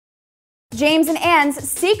James and Anne's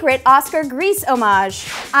secret Oscar Grease homage.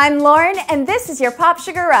 I'm Lauren, and this is your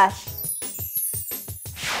PopSugar Rush.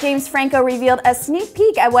 James Franco revealed a sneak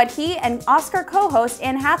peek at what he and Oscar co-host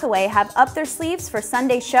Anne Hathaway have up their sleeves for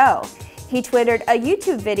Sunday's show. He twittered a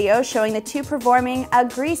YouTube video showing the two performing a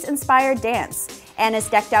Grease-inspired dance. Anne is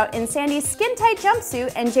decked out in Sandy's skin-tight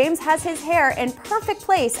jumpsuit, and James has his hair in perfect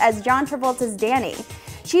place as John Travolta's Danny.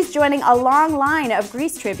 She's joining a long line of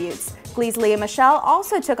Grease tributes. Glee's Lea Michele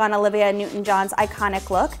also took on Olivia Newton-John's iconic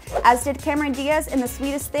look, as did Cameron Diaz in The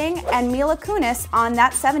Sweetest Thing and Mila Kunis on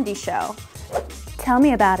That 70s Show. Tell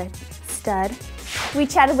me about it, stud. We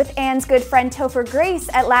chatted with Anne's good friend Topher Grace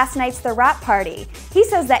at last night's The Rap Party. He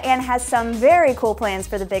says that Anne has some very cool plans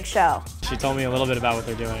for the big show. She told me a little bit about what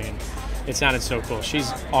they're doing, and it sounded so cool.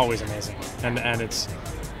 She's always amazing, and it's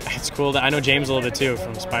cool that I know James a little bit too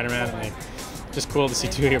from Spider-Man, and just cool to see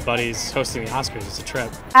two of your buddies hosting the Oscars. It's a trip.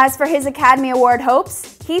 As for his Academy Award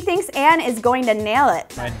hopes, he thinks Anne is going to nail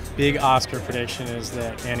it. My big Oscar prediction is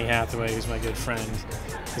that Anne Hathaway, who's my good friend,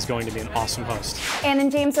 is going to be an awesome host. Anne and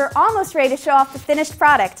James are almost ready to show off the finished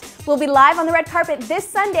product. We'll be live on the red carpet this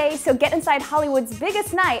Sunday, so get inside Hollywood's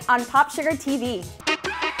biggest night on PopSugar TV.